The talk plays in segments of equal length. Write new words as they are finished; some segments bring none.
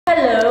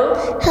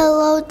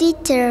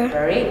teacher.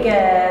 Very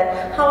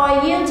good. How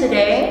are you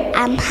today?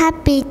 I'm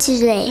happy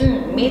today.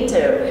 Me too.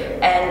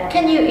 And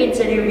can you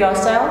introduce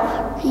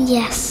yourself?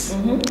 Yes.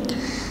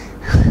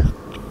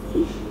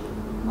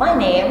 My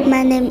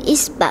name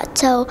is Bảo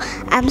Châu.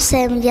 I'm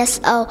 7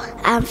 years old.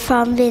 I'm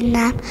from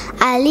Vietnam.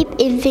 I live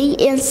in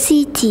Vientiane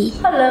City.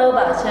 Hello,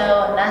 Bảo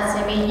Châu. Nice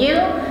to meet you.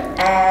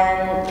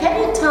 And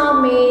can you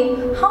tell me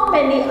how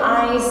many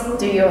eyes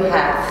do you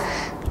have?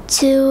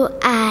 2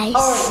 eyes.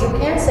 Or you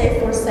can say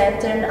full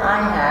sentence,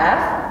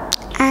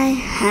 I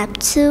have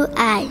 2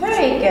 eyes.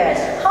 Very good.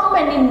 How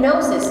many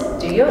noses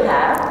do you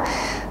have?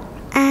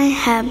 I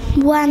have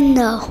 1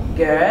 nose.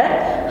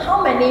 Good.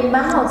 How many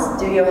mouths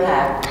do you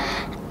have?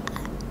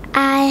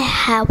 I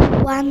have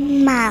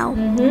 1 mouth.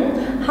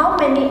 How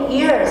many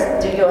ears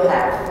do you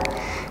have?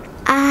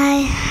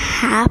 I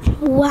have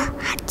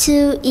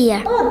 2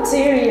 ears. Oh, 2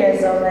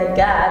 ears. Oh my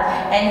God.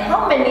 And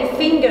how many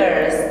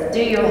fingers do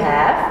you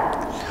have?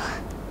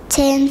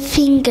 10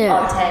 fingers.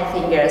 Oh, 10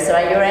 fingers. So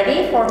are you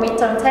ready for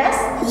midterm test?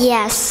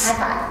 Yes. High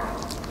five.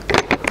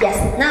 Yes.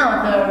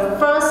 Now the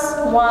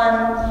first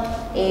one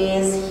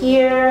is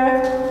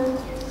here.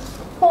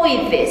 Who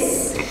is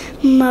this?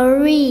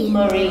 Marie.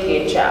 Marie,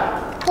 good job.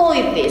 Who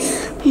is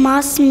this?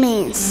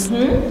 Mosmans.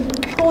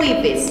 Who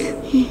is this?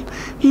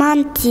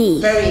 Monty.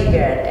 Very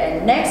good.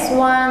 And next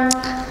one.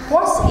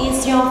 What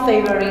is your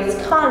favorite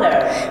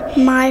color?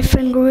 My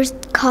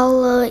favorite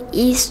color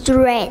is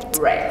red.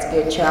 Red.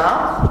 Good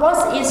job.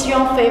 What is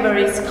your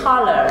favorite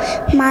color?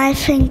 My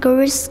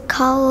favorite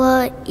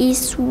color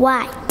is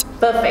white.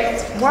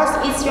 Perfect.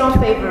 What is your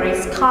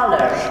favorite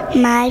color?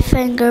 My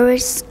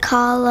favorite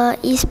color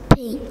is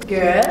pink.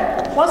 Good.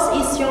 What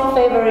is your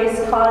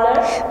favorite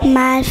color?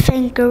 My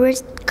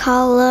favorite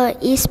color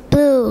is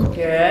blue.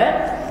 Good.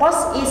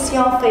 What is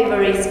your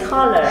favorite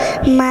color?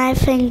 My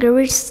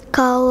favorite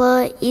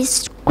color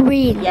is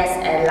green. Yes,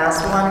 and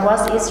last one.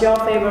 What is your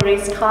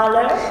favorite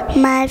color?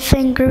 My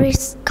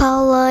favorite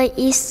color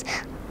is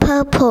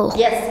purple.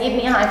 Yes, give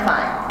me a high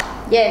five.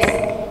 Yes.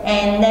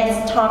 And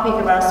next topic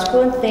about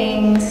school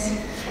things.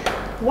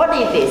 What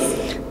is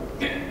this?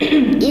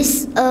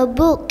 It's a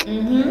book.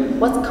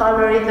 What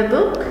color is the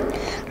book?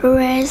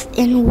 Red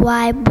and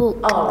white book.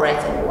 Oh,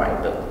 red and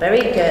white book.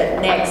 Very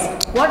good.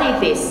 Next. What is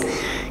this?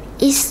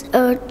 It's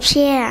a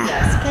chair.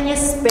 Yes. Can you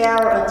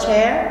spell a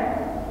chair?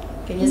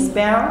 Can you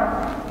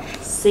spell?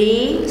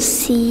 C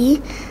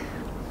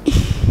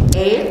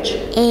H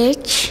A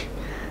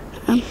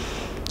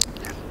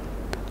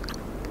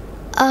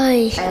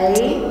I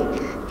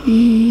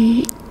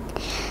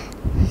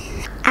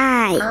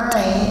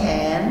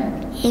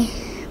and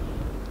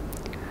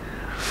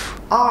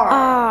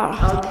R.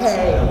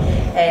 Okay.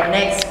 And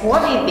next,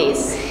 what is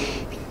this?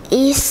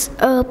 It's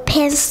a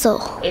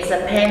pencil. It's a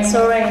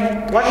pencil.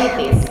 And what is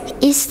this?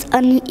 It's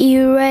an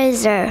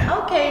eraser.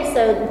 Okay,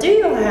 so do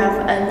you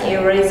have an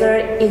eraser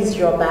in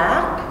your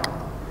bag?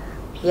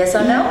 Yes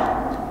or no?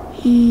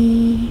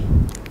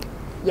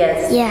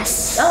 Yes.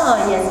 Yes. Oh,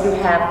 yes, you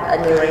have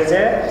an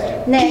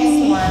eraser.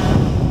 Next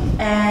one.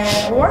 And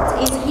what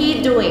is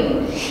he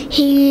doing?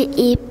 He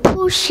is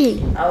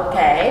pushing.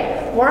 Okay.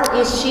 What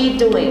is she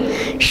doing?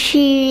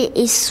 She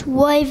is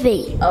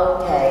waving.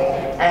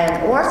 Okay.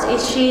 And what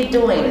is she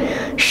doing?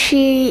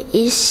 She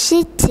is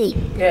sitting.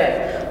 Good.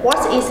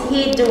 What is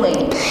he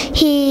doing?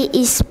 He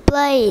is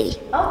playing.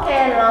 Okay,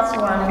 and last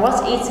one.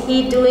 What is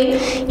he doing?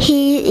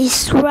 He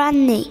is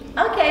running.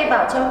 Okay,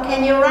 Bảo Châu,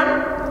 can you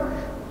run?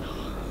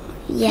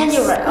 Yes. Can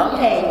you run?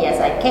 Okay, yes,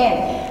 I can.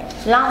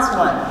 Last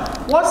one.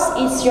 What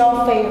is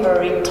your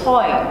favorite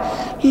toy?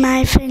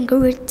 My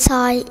favorite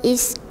toy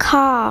is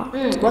car.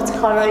 What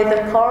color is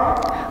the car?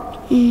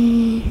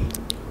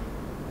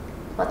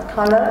 What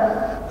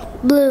color?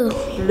 Blue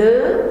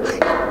Blue,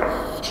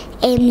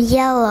 and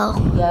yellow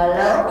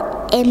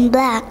yellow, and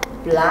black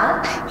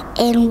black.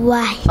 and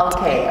white.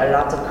 Okay, a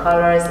lot of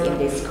colors in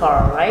this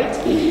car, right?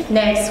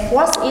 Next,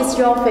 what is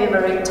your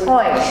favorite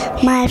toy?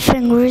 My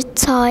favorite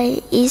toy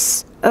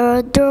is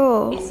a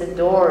door. It's a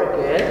door,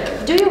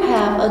 good. Do you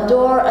have a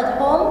door at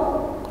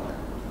home?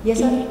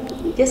 Yes or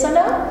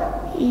no?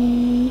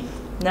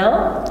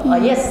 No? Oh,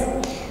 yes.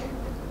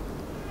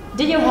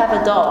 Do you have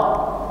a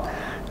door?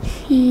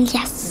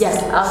 Yes. Yes,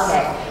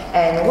 okay.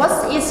 And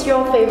what is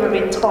your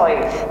favorite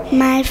toy?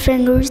 My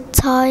favorite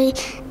toy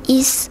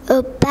is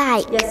a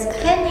bike. Yes,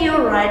 can you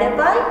ride a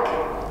bike?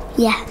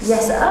 Yes.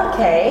 Yes,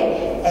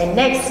 okay. And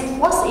next,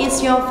 what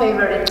is your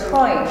favorite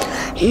toy?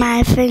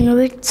 My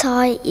favorite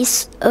toy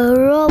is a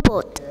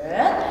robot.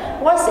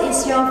 Good. What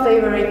is your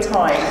favorite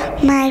toy?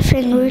 My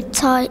favorite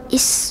toy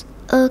is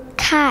a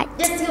kite.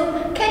 Yes,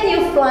 can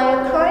you fly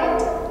a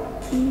kite?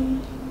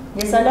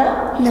 Yes or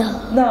no? No.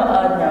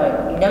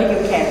 No, you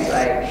can't,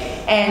 right?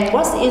 And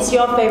what is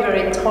your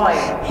favorite toy?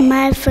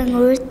 My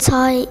favorite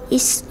toy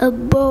is a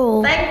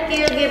ball. Thank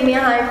you. Give me a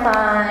high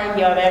five.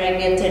 You're very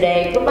good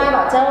today. Goodbye,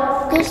 Bảo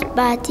Châu.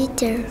 Goodbye,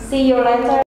 teacher. See you later.